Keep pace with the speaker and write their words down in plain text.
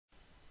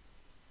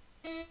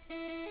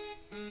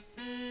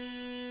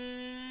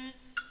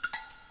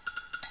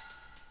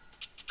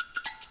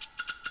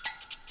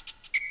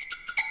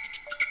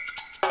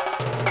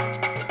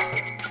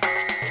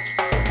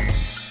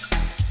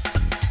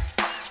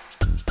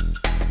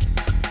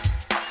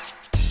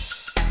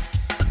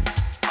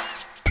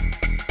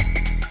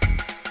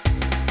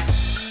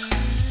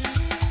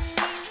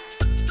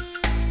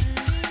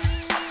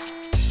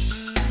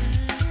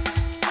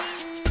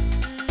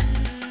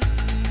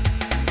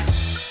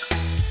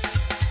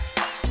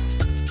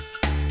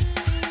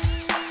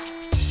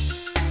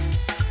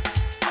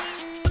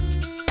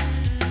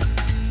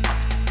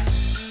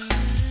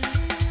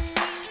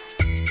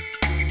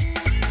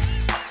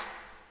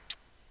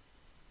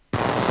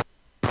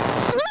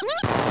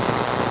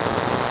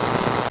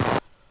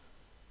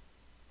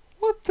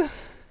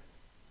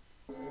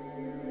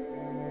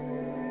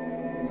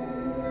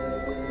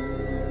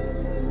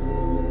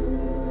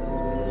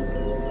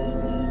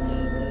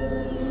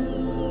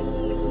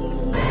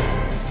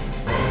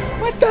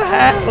the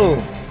hell?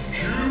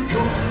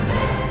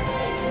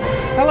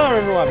 Hello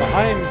everyone,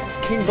 I'm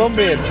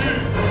KingBomBeard.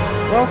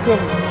 Welcome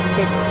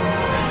to...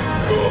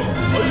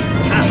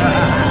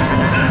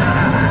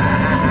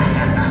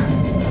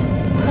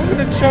 Welcome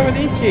to Chou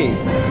Aniki.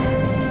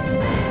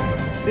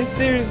 This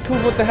series is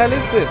called What the Hell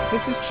Is This?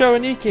 This is Chou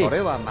Aniki.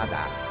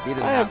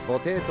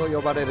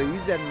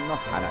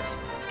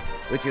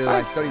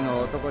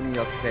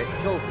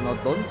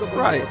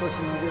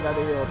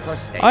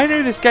 I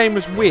knew this game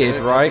was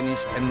weird, right?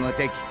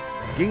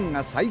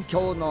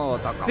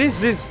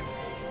 This is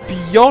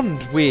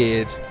beyond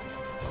weird.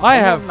 I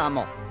have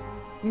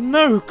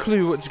no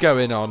clue what's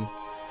going on.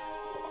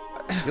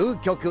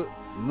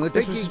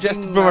 This was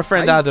suggested by my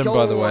friend Adam,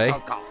 by the way,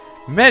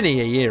 many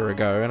a year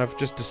ago, and I've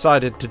just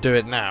decided to do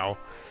it now.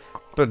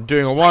 But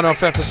doing a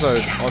one-off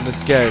episode on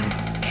this game.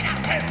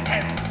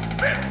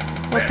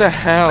 What the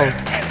hell?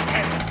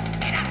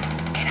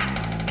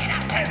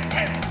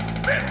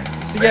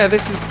 So yeah,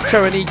 this is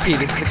Chou Aniki.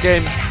 This is a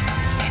game.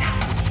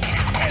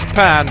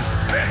 Japan.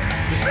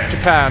 This is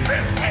Japan.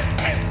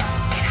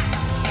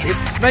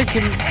 It's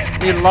making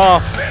me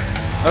laugh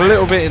a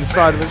little bit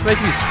inside, but it's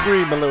making me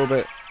scream a little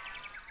bit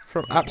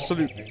from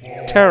absolute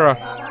terror.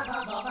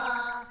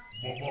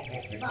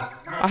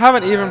 I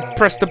haven't even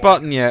pressed the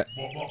button yet.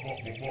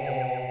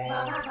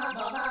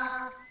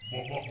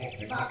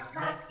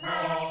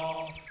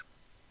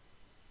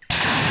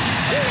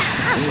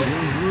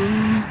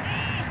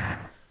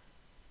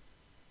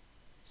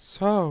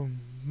 So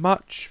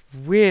much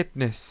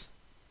weirdness.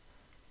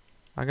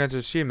 I'm going to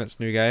assume that's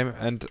a new game,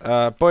 and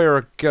boy or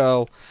a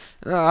girl,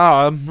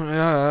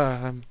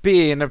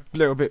 being a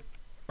little bit,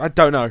 I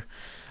don't know.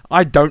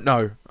 I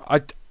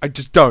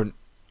just don't.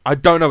 I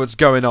don't know what's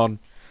going on.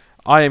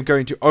 I am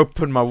going to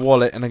open my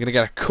wallet and I'm going to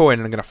get a coin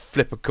and I'm going to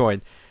flip a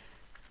coin.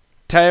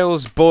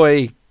 Tails,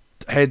 boy,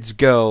 heads,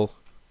 girl.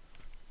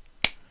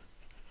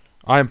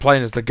 I am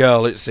playing as the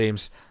girl, it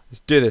seems. Let's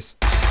do this.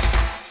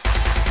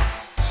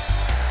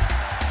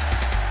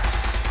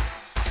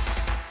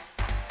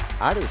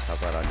 I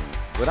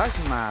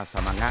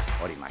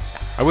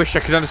wish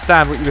I could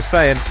understand what you were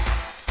saying.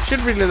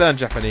 Should really learn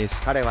Japanese.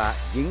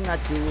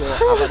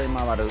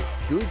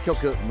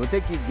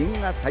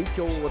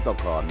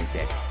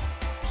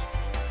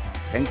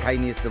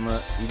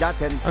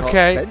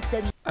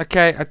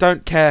 Okay, I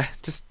don't care.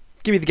 Just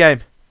give me the game.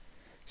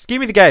 Just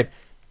give me the game.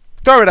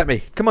 Throw it at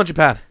me. Come on,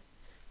 Japan.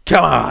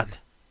 Come on.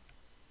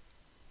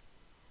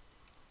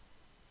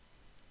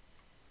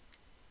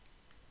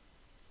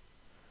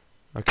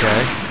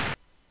 Okay.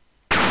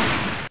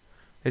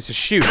 It's a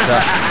shooter.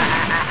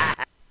 I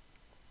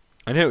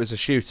knew it was a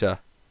shooter.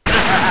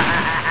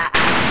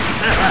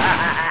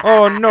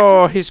 Oh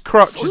no, his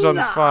crotch is on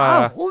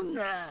fire.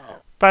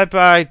 Bye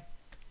bye,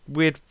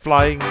 weird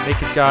flying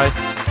naked guy.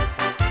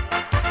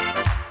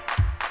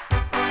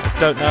 I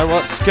don't know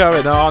what's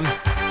going on.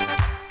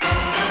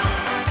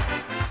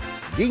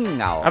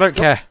 I don't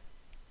care.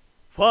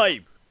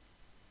 5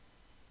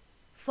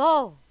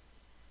 4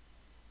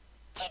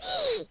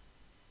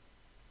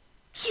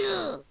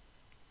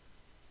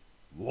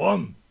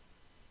 1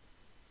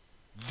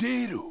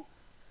 0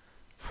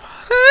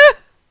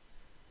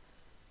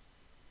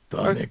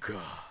 ダメか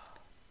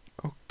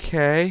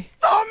Okay.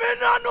 ダメ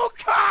なの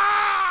か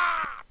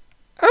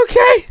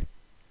Okay.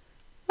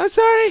 I'm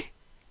sorry.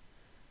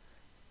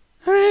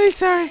 I'm really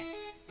sorry.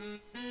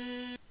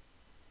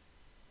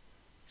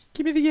 Just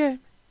give me the game.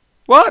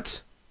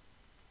 What?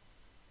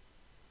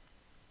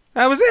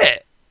 That was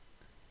it?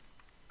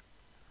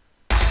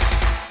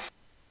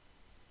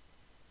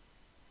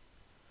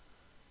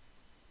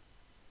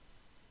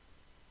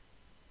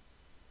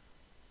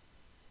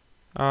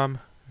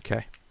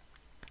 Okay.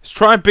 Let's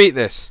try and beat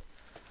this.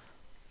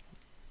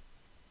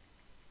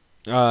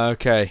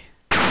 Okay.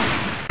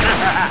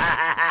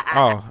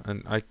 Oh,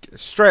 and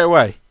straight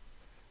away.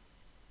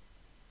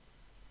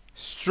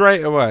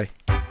 Straight away.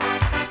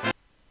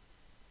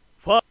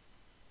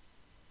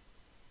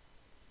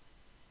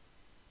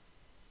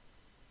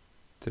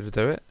 Did it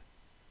do it?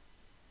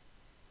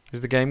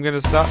 Is the game going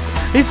to start?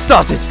 It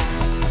started!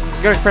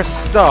 I'm going to press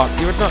start.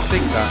 You would not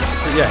think that.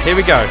 But yeah, here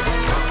we go.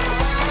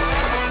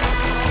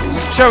 This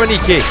is Chou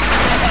Aniki.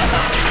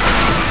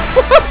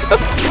 What the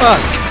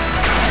fuck?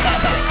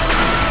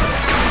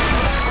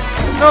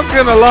 Not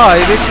gonna lie,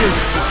 this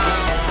is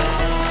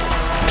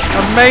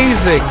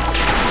amazing.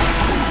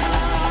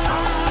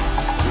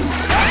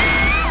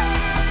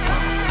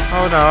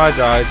 Oh no, I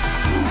died.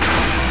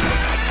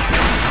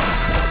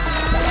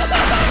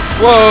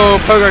 Whoa,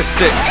 pogo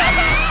stick.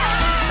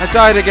 I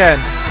died again.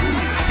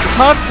 It's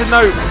hard to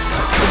know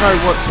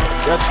what's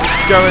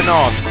actually going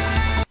on.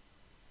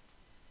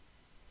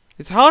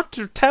 It's hard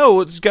to tell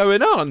what's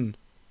going on.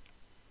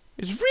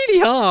 It's really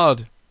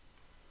hard.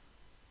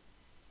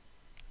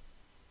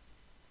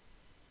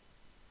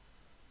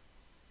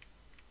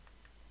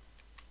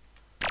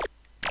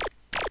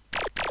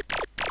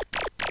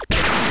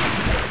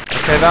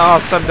 Okay, there are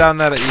some down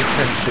there that you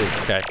can shoot.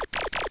 Okay.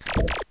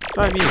 There's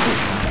no music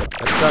now.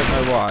 I don't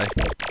know why.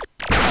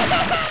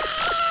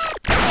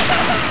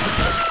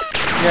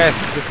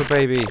 Yes, little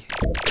baby.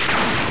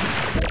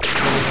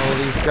 Killing all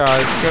these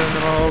guys. Killing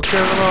them all.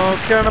 Killing them all.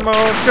 Killing them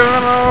all. Killing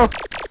them all.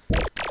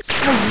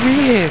 So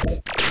weird.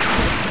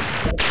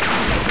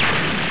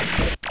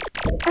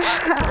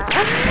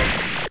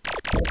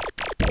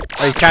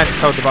 Oh, you can't just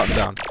hold the button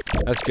down.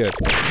 That's good.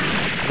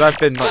 Because I've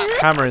been like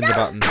hammering the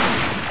button.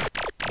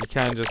 You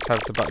can just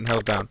have the button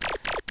held down.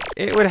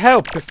 It would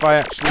help if I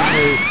actually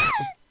knew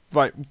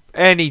like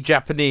any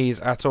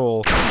Japanese at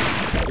all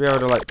to be able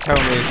to like tell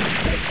me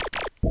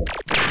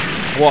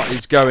what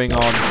is going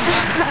on.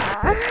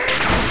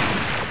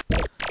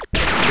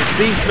 Because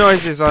these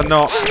noises are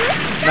not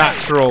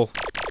natural.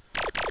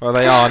 Well,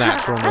 they are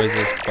natural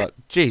noises, but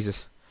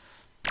Jesus.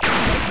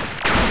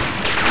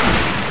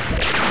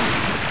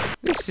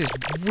 This is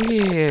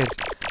weird.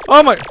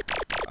 Oh my...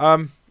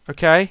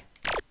 okay.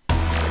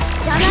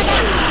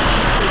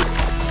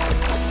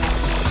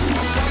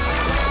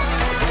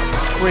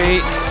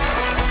 Sweet.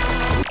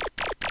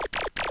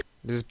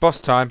 This is boss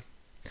time.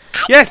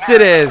 Yes,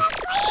 it is!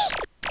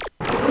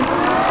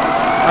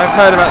 I've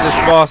heard about this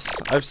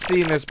boss. I've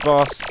seen this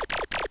boss.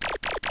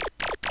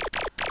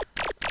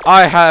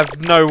 I have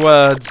no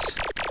words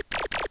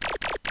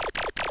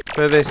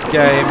for this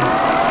game.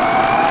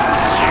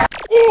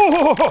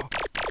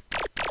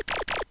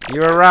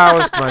 You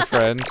aroused, my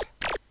friend.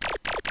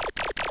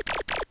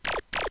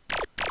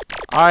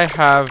 I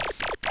have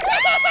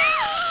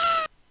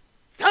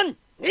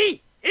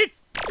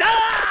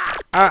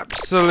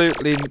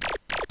absolutely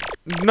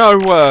no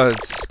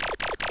words.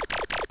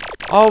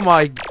 Oh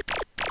my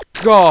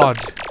God.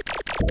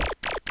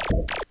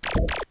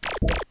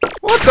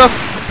 What the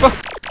fuck?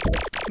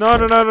 No,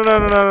 no, no, no, no,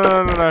 no, no,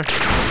 no, no, no.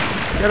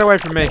 Get away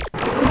from me.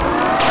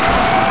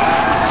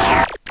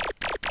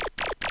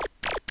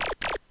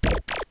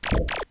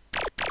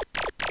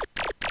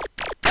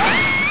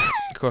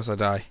 Of course I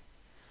die.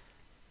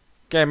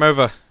 Game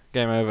over.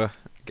 Game over.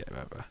 Game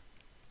over.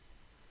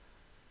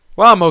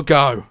 One more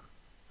go.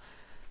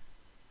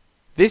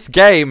 This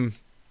game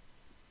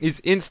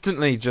is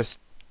instantly just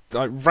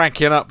like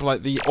ranking up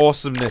like the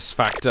awesomeness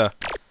factor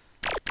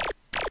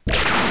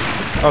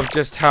of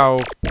just how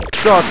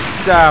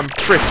goddamn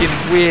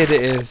freaking weird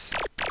it is.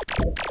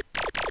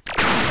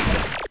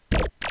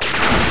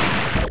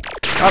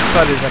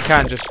 Upside is I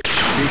can just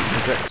shoot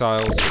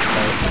projectiles, which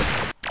helps.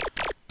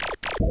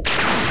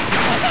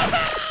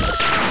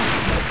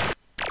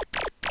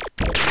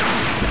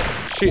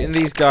 Shooting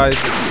these guys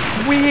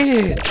is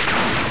weird.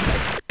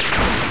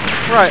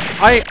 Right,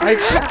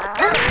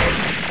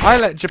 I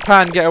let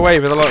Japan get away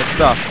with a lot of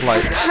stuff,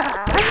 like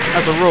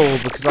as a rule,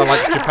 because I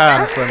like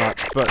Japan so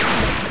much. But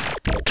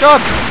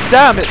God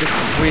damn it, this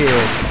is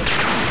weird.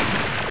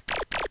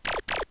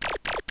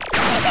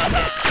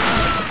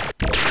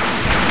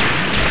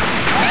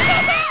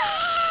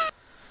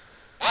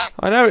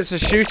 I know it's a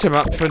shoot 'em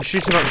up, and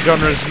shoot 'em up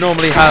genres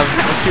normally have,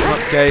 shoot 'em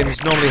up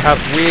games normally have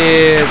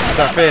weird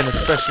stuff in,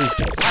 especially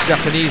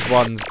Japanese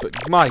ones, but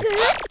my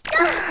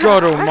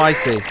God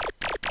almighty.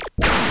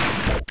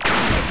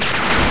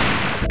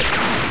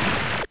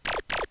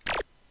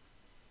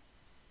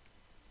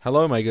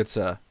 Hello, my good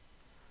sir.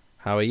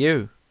 How are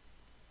you?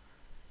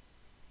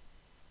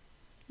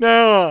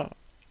 No,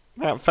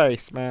 that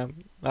face,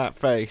 man. That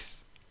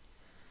face.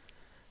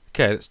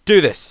 Okay, let's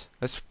do this.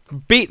 Let's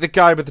beat the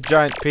guy with the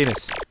giant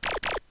penis.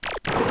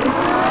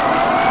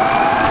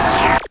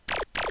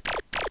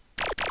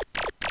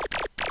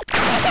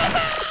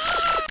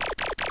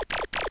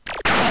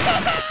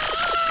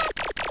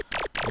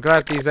 I'm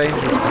glad these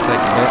angels can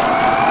take a hit.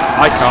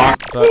 I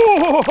can't, but...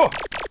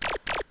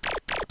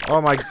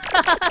 Oh my...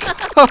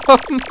 Oh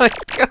my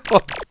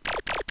God!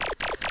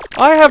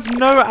 I have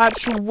no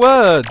actual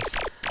words!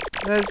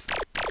 There's...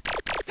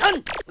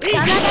 Okay,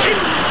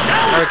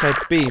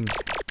 beamed.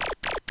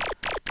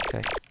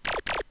 Okay.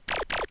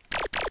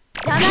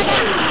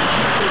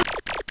 I'm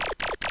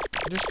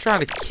just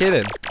trying to kill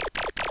him.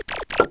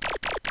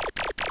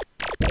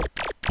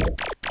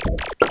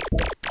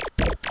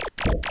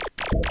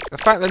 The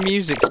fact the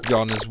music's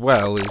gone as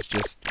well is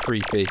just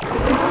creepy.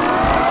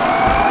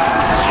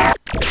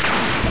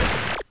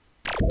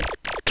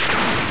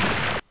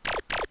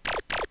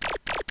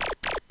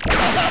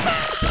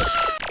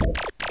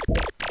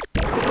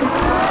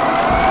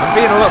 I'm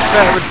being a lot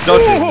better at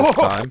dodging this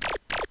time.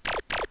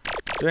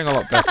 Doing a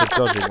lot better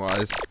dodging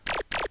wise.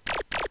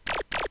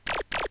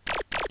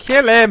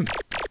 Kill him!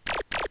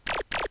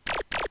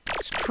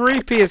 It's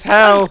creepy as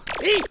hell.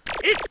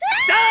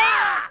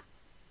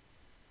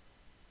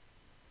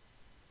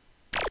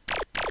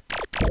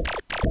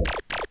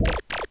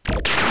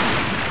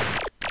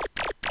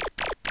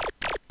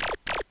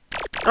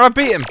 Oh, I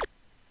beat him!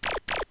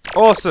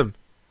 Awesome!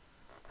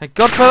 Thank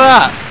God for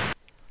that!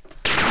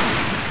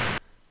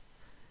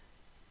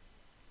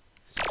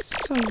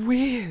 So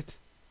weird.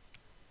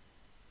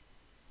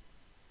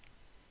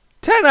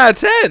 10 out of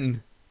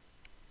 10!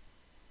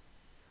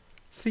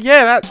 So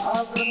yeah, that's...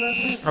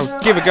 I'll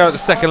give a go at the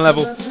second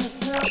level. This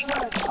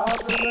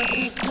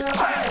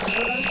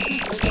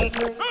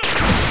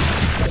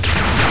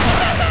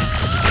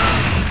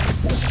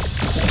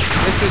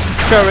is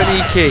Chou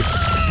Aniki.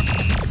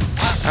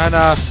 And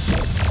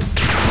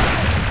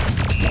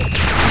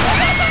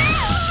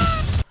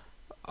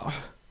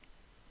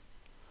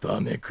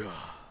Dameka.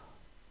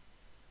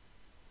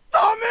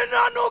 Dame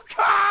nano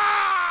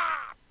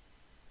ka?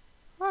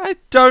 I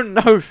don't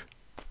know.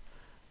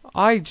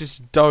 I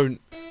just don't.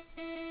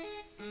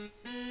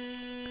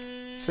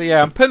 So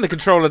yeah, I'm putting the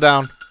controller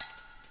down.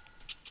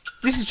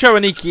 This is Chou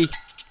Aniki.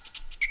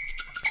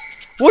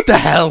 What the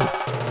hell?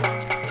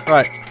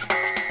 Right.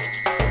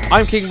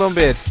 I'm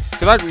KingBomBeard.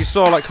 If you liked what you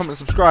saw, like, comment,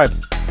 subscribe.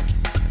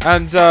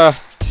 And I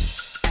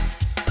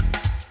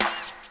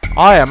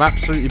am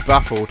absolutely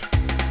baffled.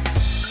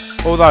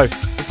 Although,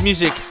 this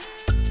music,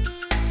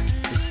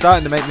 it's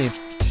starting to make me,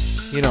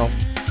 you know,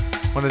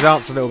 want to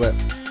dance a little bit.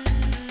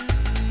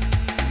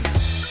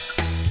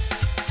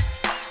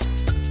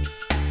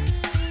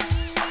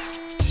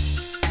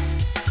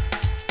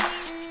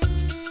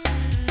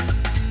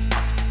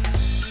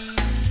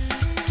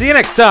 See you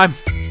next time.